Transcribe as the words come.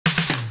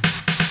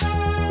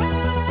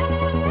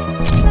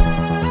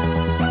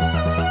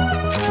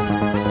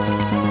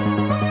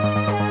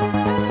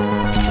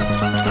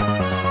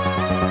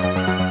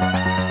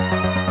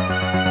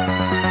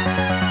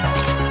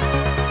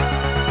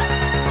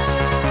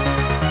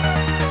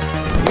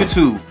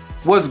YouTube,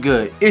 what's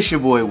good? It's your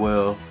boy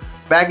Will,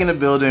 back in the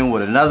building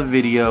with another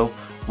video.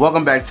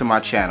 Welcome back to my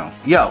channel.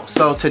 Yo,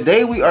 so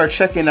today we are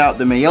checking out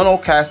the MAONO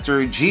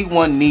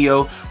G1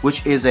 NEO,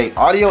 which is a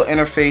audio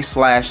interface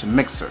slash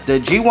mixer.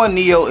 The G1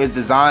 NEO is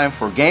designed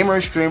for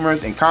gamers,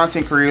 streamers, and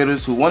content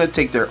creators who want to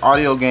take their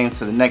audio game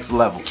to the next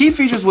level. Key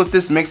features with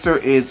this mixer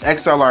is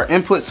XLR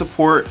input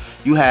support.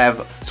 You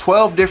have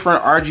 12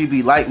 different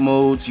RGB light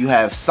modes. You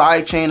have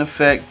sidechain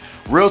effect,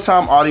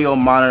 real-time audio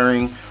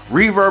monitoring,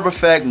 reverb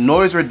effect,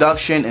 noise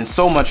reduction, and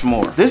so much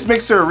more. This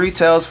mixer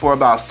retails for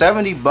about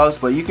 70 bucks,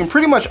 but you can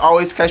pretty much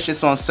always catch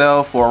this on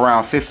sale for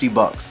around 50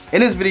 bucks.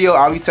 In this video,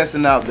 I'll be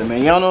testing out the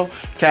MAONO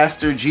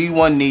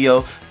G1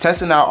 NEO,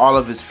 testing out all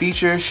of its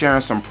features, sharing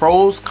some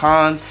pros,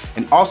 cons,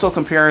 and also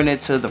comparing it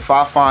to the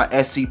Fafon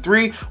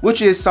SC3,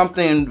 which is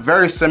something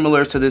very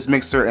similar to this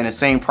mixer in the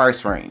same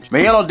price range.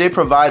 MAONO did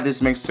provide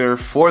this mixer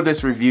for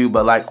this review,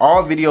 but like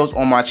all videos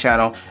on my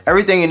channel,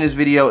 everything in this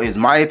video is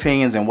my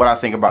opinions and what I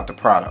think about the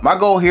product. My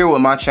goal here with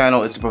my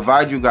channel is to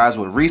provide you guys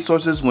with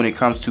resources when it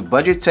comes to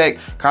budget tech,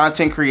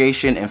 content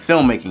creation, and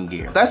filmmaking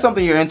gear. If that's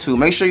something you're into,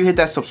 make sure you hit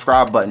that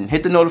subscribe button,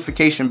 hit the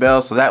notification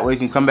bell so that way you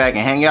can come back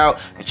and hang out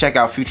and check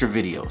out future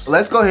videos.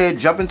 Let's go ahead,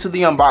 jump into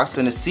the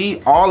unboxing to see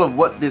all of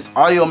what this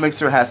audio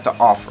mixer has to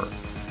offer.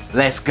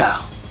 Let's go.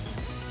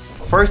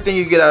 First thing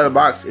you get out of the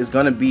box is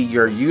going to be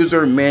your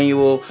user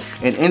manual,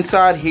 and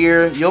inside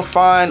here you'll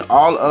find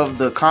all of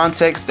the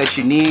context that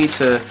you need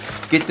to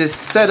get this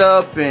set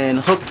up and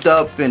hooked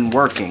up and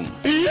working.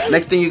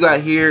 Next thing you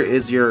got here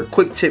is your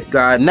quick tip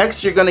guide.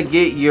 Next you're going to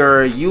get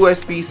your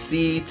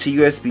USB-C to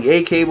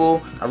USB-A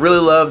cable. I really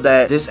love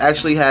that this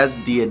actually has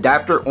the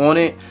adapter on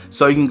it,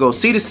 so you can go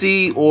C to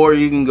C or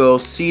you can go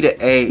C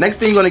to A. Next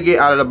thing you're going to get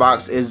out of the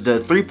box is the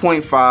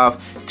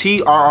 3.5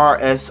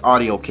 TRRS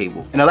audio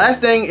cable. And the last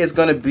thing is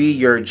going to be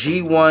your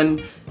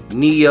G1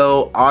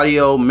 NEO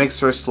audio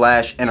mixer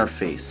slash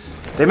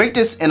interface. They make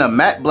this in a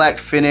matte black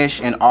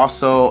finish and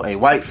also a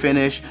white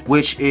finish,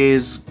 which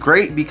is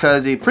great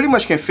because it pretty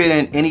much can fit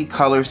in any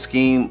color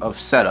scheme of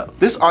setup.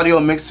 This audio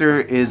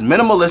mixer is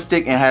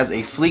minimalistic and has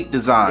a sleek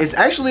design. It's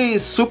actually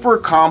super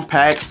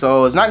compact,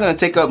 so it's not going to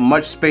take up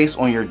much space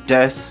on your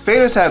desk.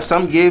 Faders have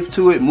some give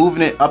to it,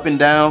 moving it up and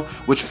down,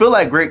 which feel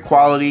like great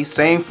quality.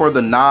 Same for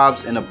the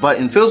knobs and the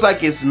buttons. Feels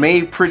like it's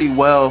made pretty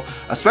well,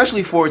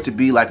 especially for it to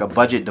be like a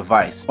budget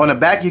device. On the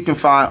back you can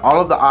find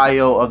all of the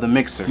I/O of the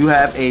mixer. You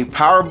have a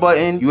power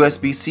button,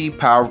 USB-C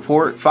power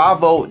port,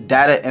 5-volt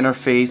data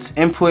interface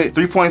input,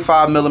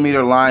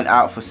 3.5mm line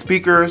out for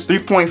speakers,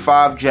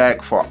 3.5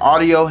 jack for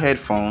audio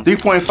headphones,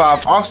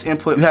 3.5 aux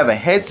input. You have a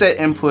headset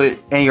input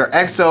and your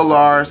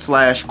XLR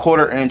slash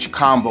 1/4-inch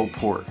combo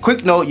port.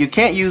 Quick note, you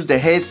can't use the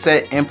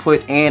headset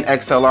input and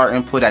XLR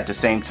input at the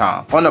same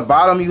time. On the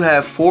bottom you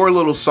have 4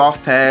 little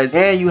soft pads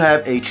and you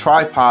have a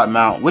tripod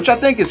mount, which I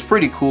think is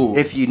pretty cool.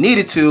 If you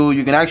needed to,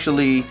 you can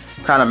actually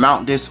kind of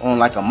mount this on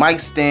like a mic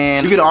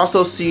stand. You can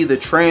also see the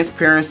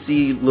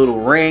transparency little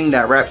ring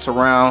that wraps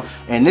around,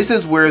 and this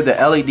is where the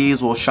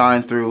LEDs will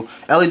shine through.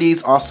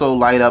 LEDs also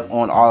light up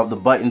on all of the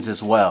buttons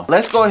as well.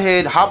 Let's go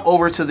ahead, hop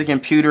over to the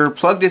computer,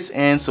 plug this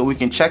in so we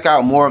can check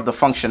out more of the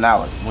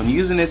functionality. When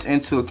using this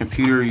into a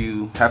computer,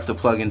 you have to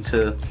plug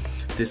into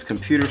this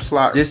computer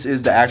slot. This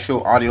is the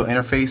actual audio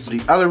interface.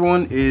 The other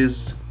one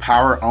is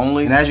power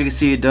only, and as you can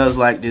see, it does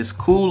like this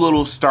cool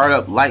little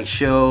startup light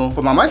show.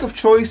 For my mic of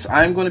choice,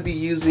 I'm going to be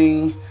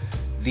using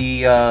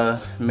the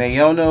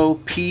MAONO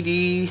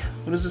PD,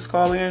 what is this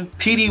called again?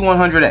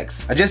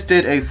 PD100X. I just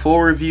did a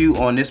full review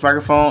on this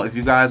microphone if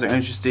you guys are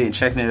interested in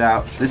checking it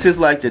out. This is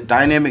like the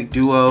dynamic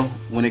duo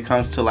when it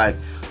comes to like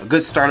a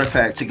good starter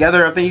pack.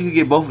 Together, I think you can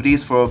get both of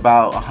these for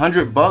about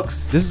 100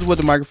 bucks. This is what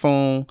the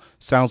microphone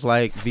sounds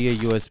like via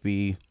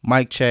USB.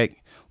 Mic check,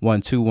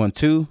 1 2 1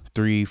 2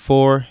 3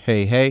 4.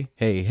 Hey hey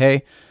hey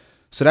hey.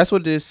 So that's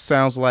what this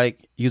sounds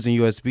like using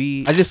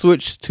USB. I just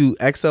switched to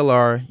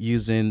XLR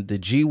using the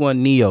G1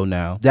 NEO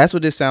now. That's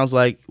what this sounds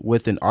like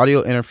with an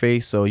audio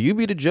interface. So you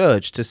be the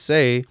judge to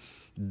say,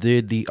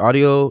 did the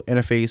audio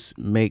interface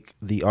make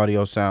the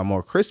audio sound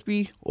more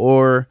crispy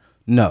or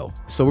no?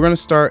 So we're gonna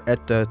start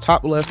at the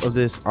top left of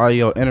this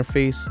audio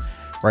interface.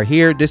 Right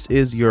here, this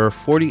is your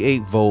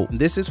 48 volt.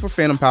 This is for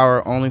phantom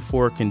power, only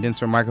for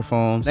condenser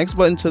microphones. Next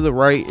button to the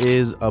right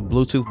is a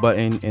Bluetooth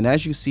button, and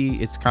as you see,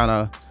 it's kind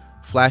of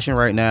flashing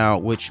right now,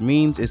 which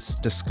means it's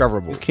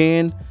discoverable. You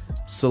can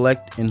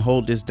select and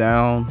hold this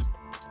down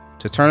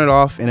to turn it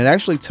off, and it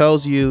actually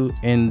tells you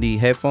in the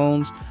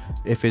headphones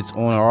if it's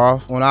on or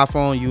off. On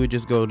iPhone, you would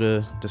just go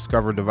to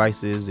discover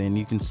devices, and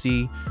you can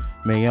see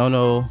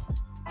MAONO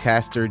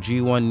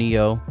G1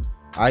 NEO.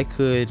 I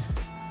could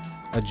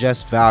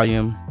adjust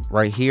volume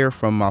right here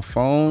from my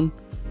phone.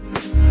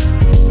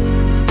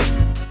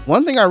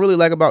 One thing I really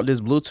like about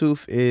this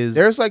Bluetooth is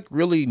there's like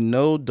really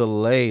no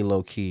delay,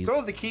 low key. Some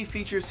of the key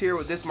features here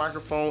with this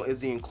microphone is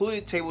the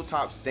included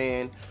tabletop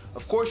stand.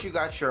 Of course, you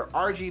got your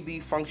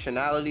RGB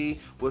functionality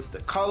with the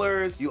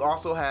colors. You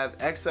also have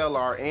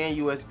XLR and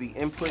USB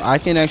input. I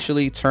can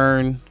actually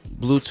turn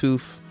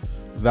Bluetooth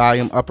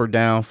volume up or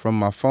down from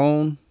my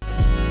phone,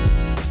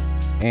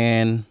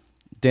 and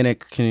then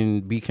it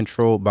can be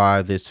controlled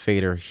by this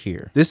fader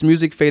here. This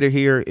music fader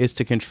here is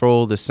to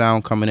control the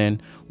sound coming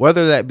in,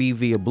 whether that be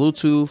via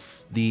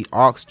Bluetooth, the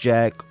aux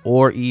jack,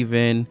 or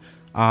even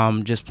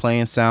just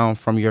playing sound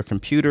from your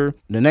computer.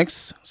 The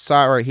next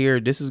side right here,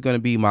 this is going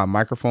to be my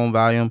microphone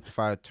volume. If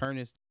I turn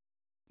this,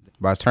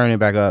 by turning it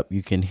back up,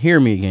 you can hear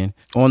me again.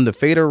 On the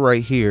fader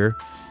right here,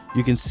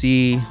 you can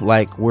see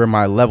like where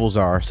my levels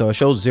are. So it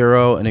shows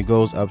 0 and it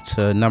goes up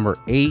to number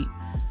 8.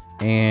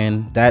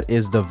 And that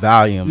is the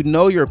volume. You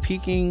know you're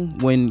peaking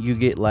when you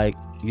get like,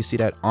 you see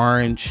that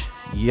orange,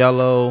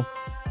 yellow,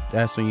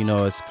 that's when you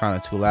know it's kind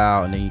of too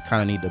loud, and then you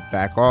kind of need to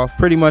back off.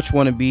 Pretty much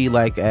want to be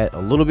like at a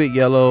little bit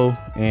yellow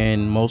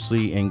and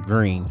mostly in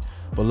green.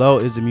 Below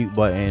is the mute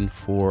button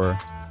for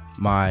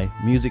my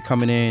music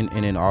coming in,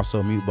 and then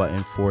also mute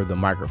button for the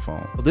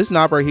microphone. So this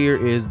knob right here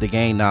is the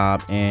gain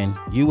knob, and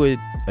you would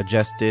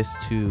adjust this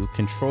to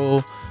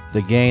control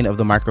the gain of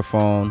the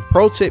microphone.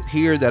 Pro tip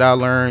here that I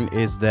learned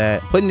is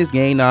that putting this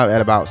gain knob at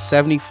about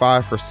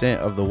 75%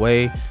 of the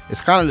way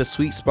is kind of the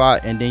sweet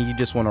spot, and then you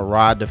just want to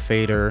ride the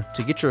fader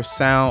to get your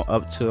sound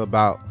up to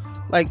about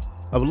like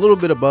a little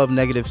bit above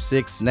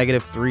 -6,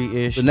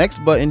 -3-ish. The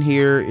next button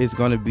here is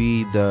going to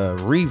be the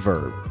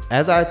reverb.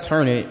 As I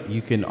turn it,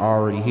 you can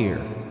already hear,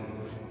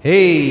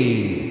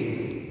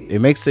 hey,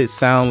 it makes it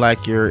sound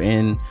like you're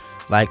in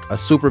like a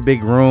super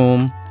big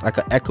room, like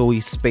an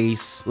echoey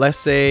space. Let's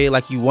say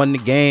like you won the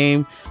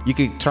game, you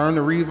could turn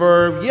the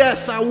reverb.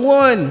 Yes, I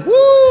won,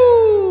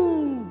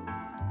 woo!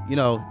 You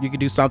know, you could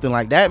do something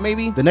like that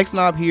maybe. The next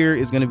knob here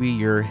is gonna be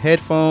your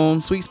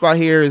headphones. Sweet spot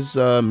here is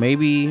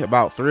maybe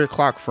about 3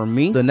 o'clock for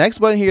me. The next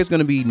button here is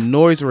gonna be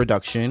noise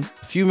reduction.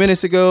 A few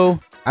minutes ago,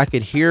 I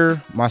could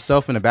hear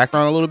myself in the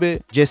background a little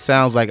bit. Just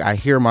sounds like I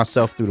hear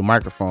myself through the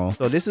microphone.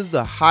 So this is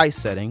the high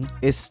setting.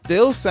 It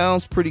still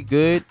sounds pretty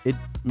good. It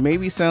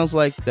maybe sounds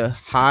like the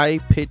high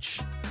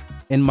pitch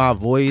in my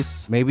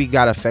voice maybe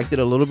got affected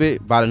a little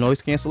bit by the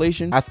noise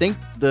cancellation. I think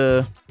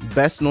the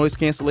best noise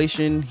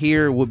cancellation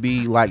here would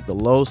be like the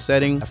low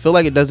setting. I feel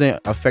like it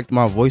doesn't affect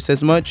my voice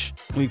as much.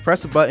 When you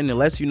press the button, it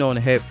lets you know in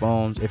the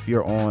headphones if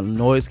you're on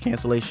noise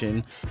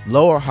cancellation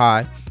low or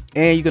high.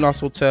 And you can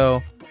also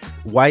tell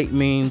white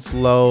means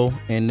low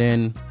and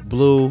then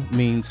blue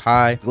means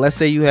high. Let's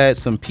say you had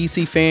some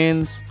PC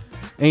fans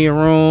in your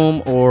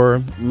room,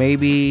 or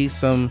maybe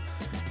some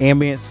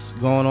ambience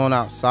going on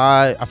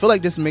outside. I feel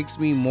like this makes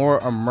me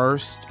more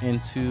immersed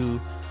into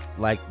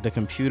like the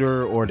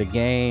computer or the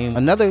game.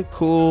 Another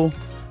cool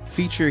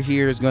feature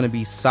here is going to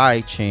be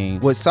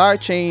sidechain. What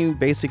sidechain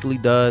basically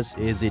does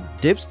is it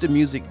dips the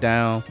music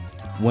down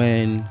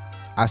when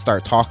I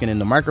start talking in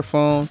the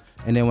microphone,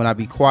 and then when I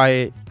be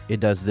quiet, it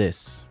does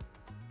this.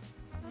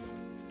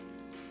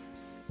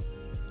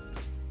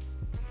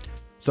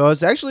 So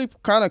it's actually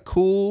kind of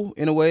cool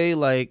in a way.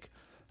 Like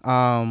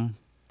I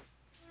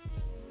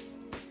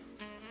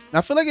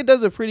feel like it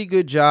does a pretty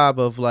good job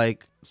of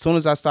like, as soon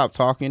as I stop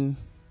talking,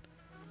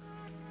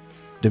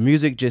 the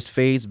music just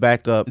fades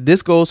back up.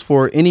 This goes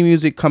for any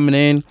music coming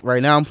in.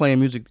 Right now I'm playing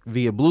music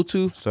via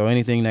Bluetooth, so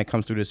anything that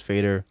comes through this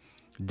fader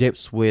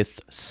dips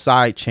with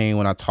sidechain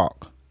when I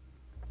talk.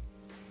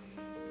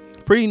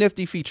 Pretty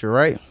nifty feature,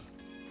 right?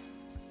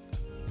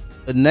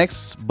 The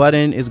next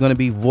button is going to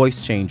be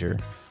voice changer.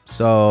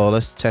 So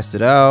let's test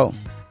it out.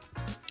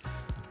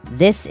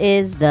 This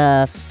is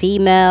the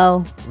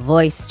female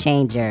voice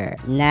changer.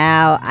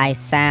 Now I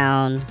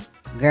sound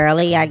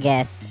girly, I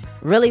guess.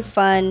 Really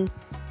fun,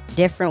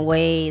 different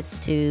ways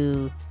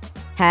to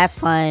have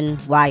fun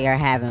while you're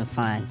having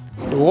fun.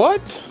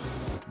 What?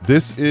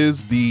 This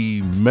is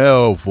the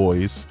male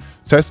voice.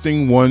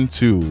 Testing 1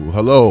 2.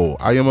 Hello,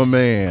 I am a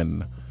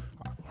man.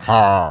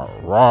 Ha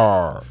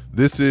rah.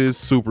 This is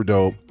super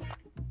dope.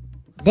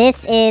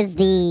 This is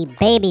the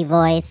baby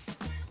voice,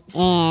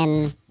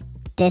 and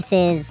this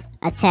is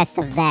a test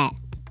of that.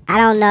 I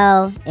don't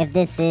know if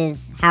this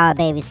is how a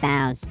baby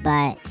sounds,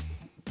 but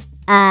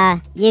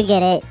you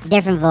get it.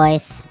 Different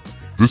voice.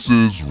 This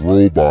is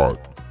Robot,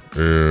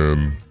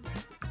 and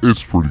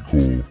it's pretty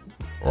cool.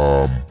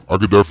 I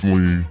could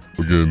definitely,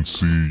 again,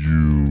 see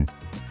you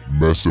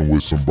messing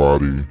with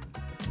somebody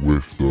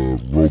with the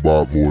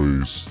robot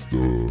voice,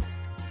 the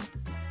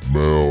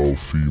male,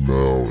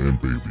 female,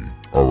 and baby.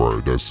 All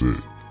right, that's it.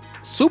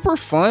 Super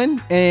fun,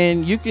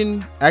 and you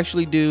can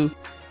actually do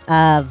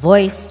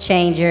Voice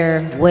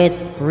changer with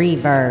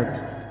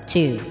reverb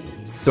too.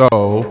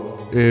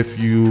 So if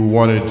you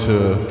wanted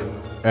to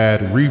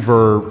add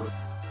reverb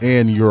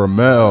and you're a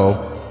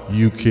male,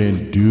 you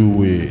can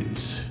do it.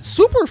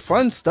 super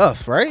fun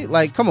stuff, right?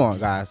 Like, come on,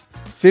 guys.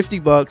 50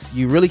 bucks,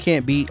 you really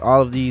can't beat all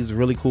of these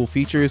really cool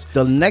features.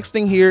 The next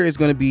thing here is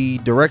going to be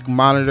direct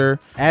monitor.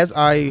 As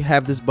I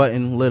have this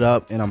button lit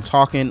up and I'm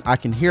talking, I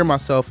can hear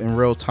myself in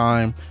real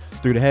time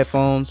through the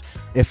headphones.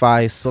 If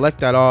I select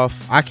that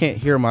off, I can't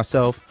hear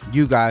myself.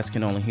 You guys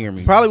can only hear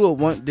me. Probably would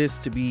want this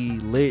to be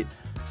lit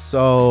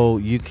so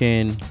you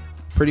can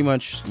pretty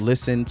much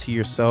listen to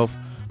yourself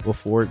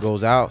before it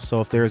goes out. So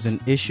if there's an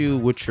issue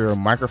with your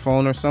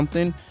microphone or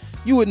something,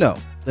 you would know.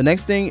 The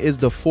next thing is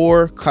the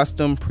 4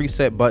 custom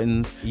preset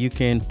buttons. You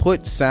can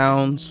put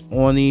sounds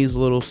on these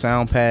little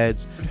sound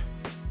pads.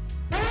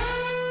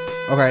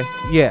 Okay,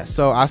 yeah,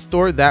 so I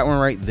stored that one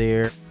right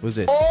there. What's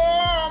this?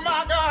 Oh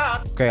my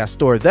God. Okay, I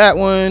stored that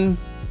one.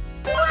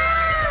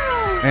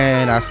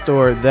 And I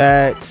stored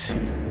that.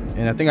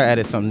 And I think I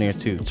added something there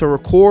too. To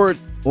record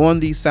on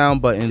these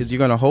sound buttons, you're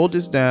gonna hold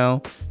this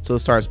down so it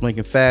starts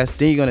blinking fast.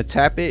 Then you're gonna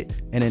tap it,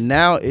 and then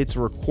now it's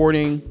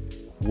recording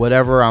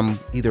whatever I'm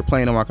either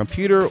playing on my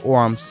computer or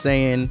I'm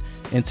saying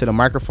into the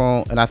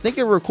microphone. And I think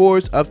it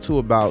records up to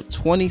about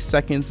 20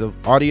 seconds of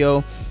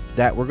audio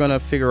that we're gonna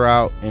figure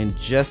out in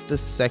just a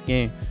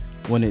second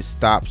when it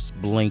stops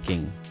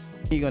blinking.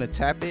 You're gonna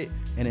tap it,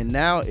 and then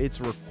now it's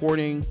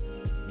recording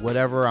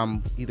whatever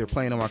I'm either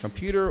playing on my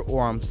computer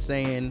or I'm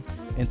saying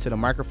into the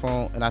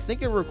microphone. And I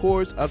think it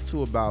records up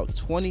to about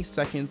 20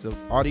 seconds of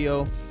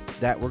audio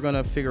that we're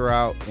gonna figure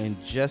out in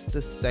just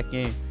a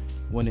second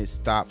when it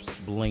stops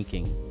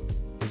blinking.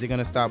 Is it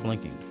gonna stop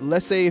blinking?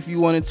 Let's say if you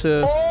wanted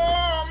to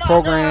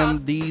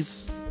program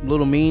these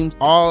little memes,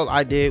 all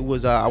I did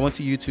was I went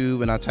to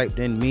YouTube and I typed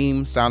in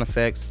meme sound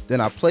effects,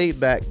 then I played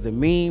back the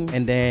meme,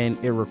 and then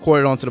it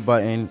recorded onto the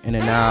button, and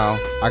then now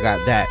I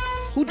got that.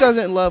 Who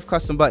doesn't love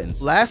custom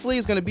buttons? Lastly,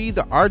 it's gonna be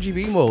the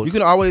RGB mode. You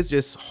can always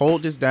just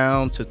hold this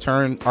down to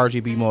turn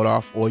RGB mode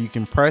off, or you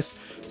can press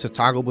to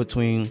toggle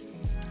between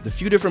the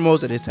few different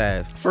modes that this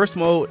has. First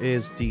mode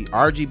is the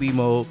RGB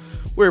mode,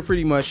 where it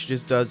pretty much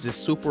just does this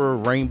super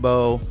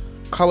rainbow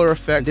color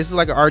effect. This is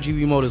like an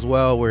RGB mode as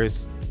well, where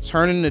it's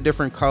turning the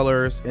different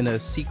colors in a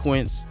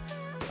sequence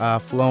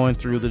flowing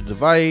through the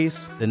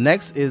device. The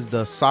next is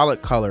the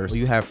solid colors.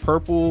 You have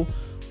purple,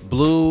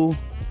 blue,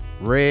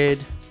 red,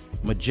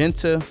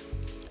 magenta,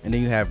 and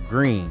then you have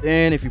green.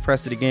 Then if you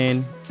press it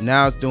again,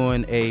 now it's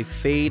doing a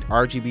fade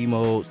RGB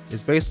mode.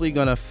 It's basically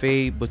gonna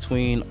fade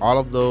between all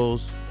of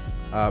those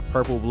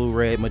purple, blue,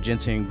 red,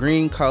 magenta, and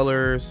green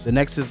colors. The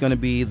next is gonna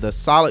be the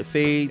solid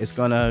fade. It's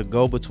gonna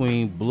go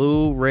between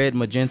blue, red,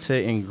 magenta,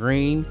 and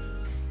green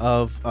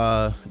of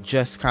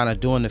just kind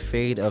of doing the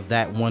fade of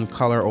that one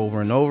color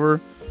over and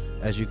over.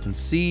 As you can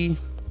see,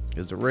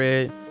 is the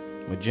red,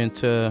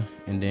 magenta,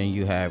 and then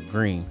you have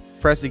green.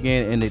 Press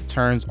again and it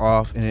turns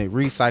off and it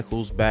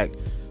recycles back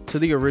to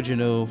the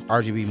original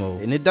RGB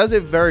mode. And it does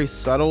it very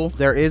subtle.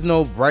 There is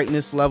no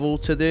brightness level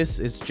to this.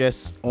 It's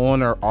just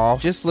on or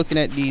off. Just looking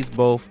at these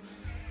both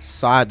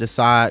side to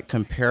side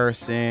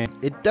comparison,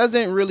 it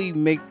doesn't really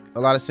make a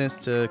lot of sense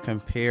to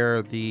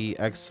compare the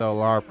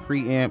XLR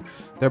preamp.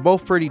 They're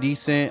both pretty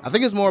decent. I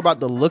think it's more about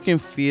the look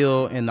and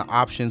feel and the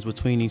options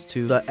between these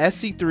two. The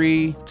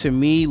SC3 to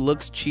me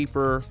looks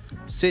cheaper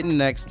sitting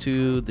next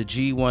to the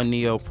G1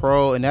 Neo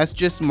Pro, and that's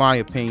just my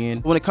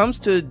opinion. When it comes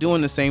to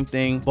doing the same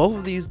thing, both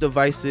of these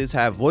devices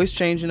have voice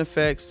changing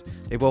effects.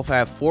 They both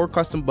have 4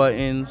 custom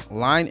buttons,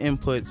 line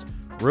inputs,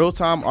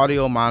 real-time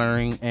audio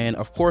monitoring, and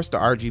of course the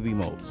RGB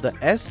modes. The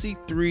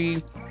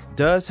SC3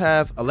 does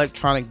have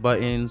electronic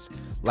buttons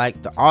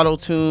like the auto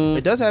tune.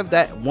 It does have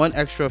that one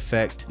extra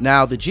effect.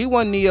 Now the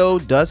G1 Neo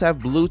does have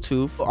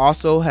Bluetooth,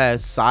 also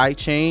has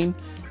sidechain,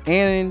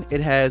 and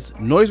it has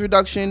noise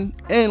reduction,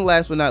 and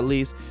last but not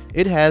least,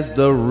 it has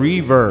the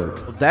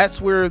reverb. That's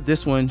where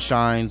this one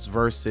shines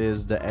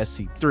versus the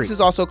SC3. This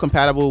is also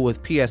compatible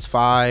with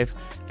PS5,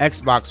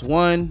 Xbox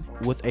One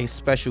with a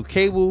special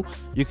cable.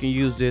 You can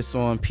use this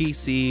on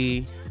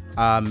PC,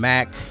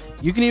 Mac.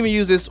 You can even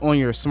use this on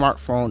your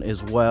smartphone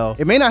as well.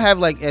 It may not have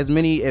like as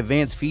many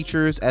advanced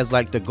features as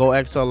like the Go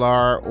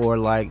XLR or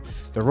like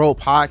the Rode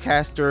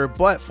Podcaster,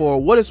 but for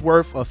what it's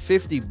worth of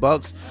 50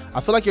 bucks,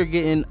 I feel like you're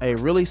getting a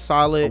really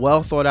solid,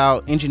 well thought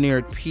out,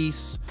 engineered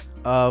piece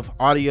of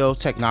audio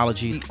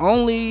technology. The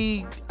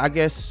only, I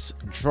guess,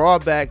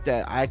 drawback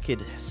that I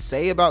could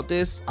say about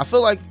this, I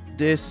feel like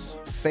this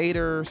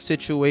fader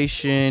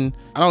situation,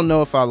 I don't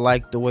know if I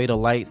like the way the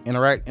light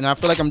interact, and I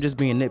feel like I'm just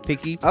being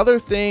nitpicky. Other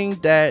thing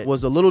that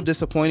was a little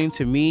disappointing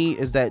to me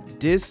is that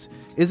this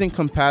isn't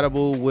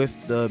compatible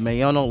with the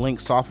MAONO Link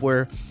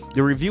software.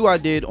 The review I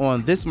did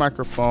on this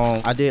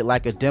microphone, I did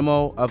like a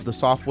demo of the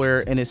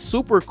software, and it's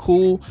super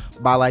cool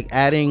by like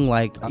adding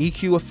like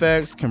EQ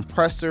effects,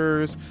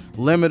 compressors,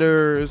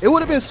 limiters. It would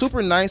have been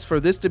super nice for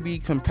this to be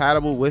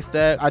compatible with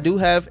that. I do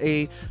have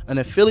an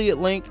affiliate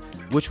link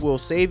which will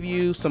save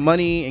you some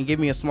money and give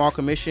me a small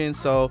commission.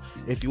 So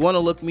if you want to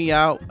look me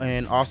out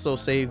and also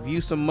save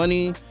you some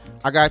money,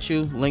 I got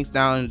you. Links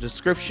down in the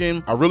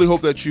description. I really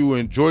hope that you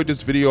enjoyed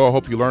this video. I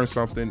hope you learned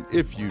something.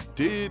 If you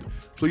did,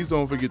 please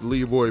don't forget to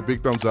leave your boy a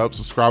big thumbs up.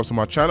 Subscribe to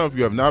my channel if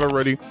you have not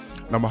already.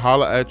 And I'm gonna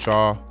holla at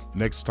y'all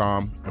next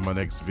time in my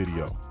next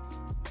video.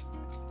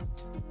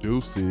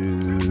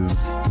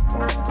 Deuces.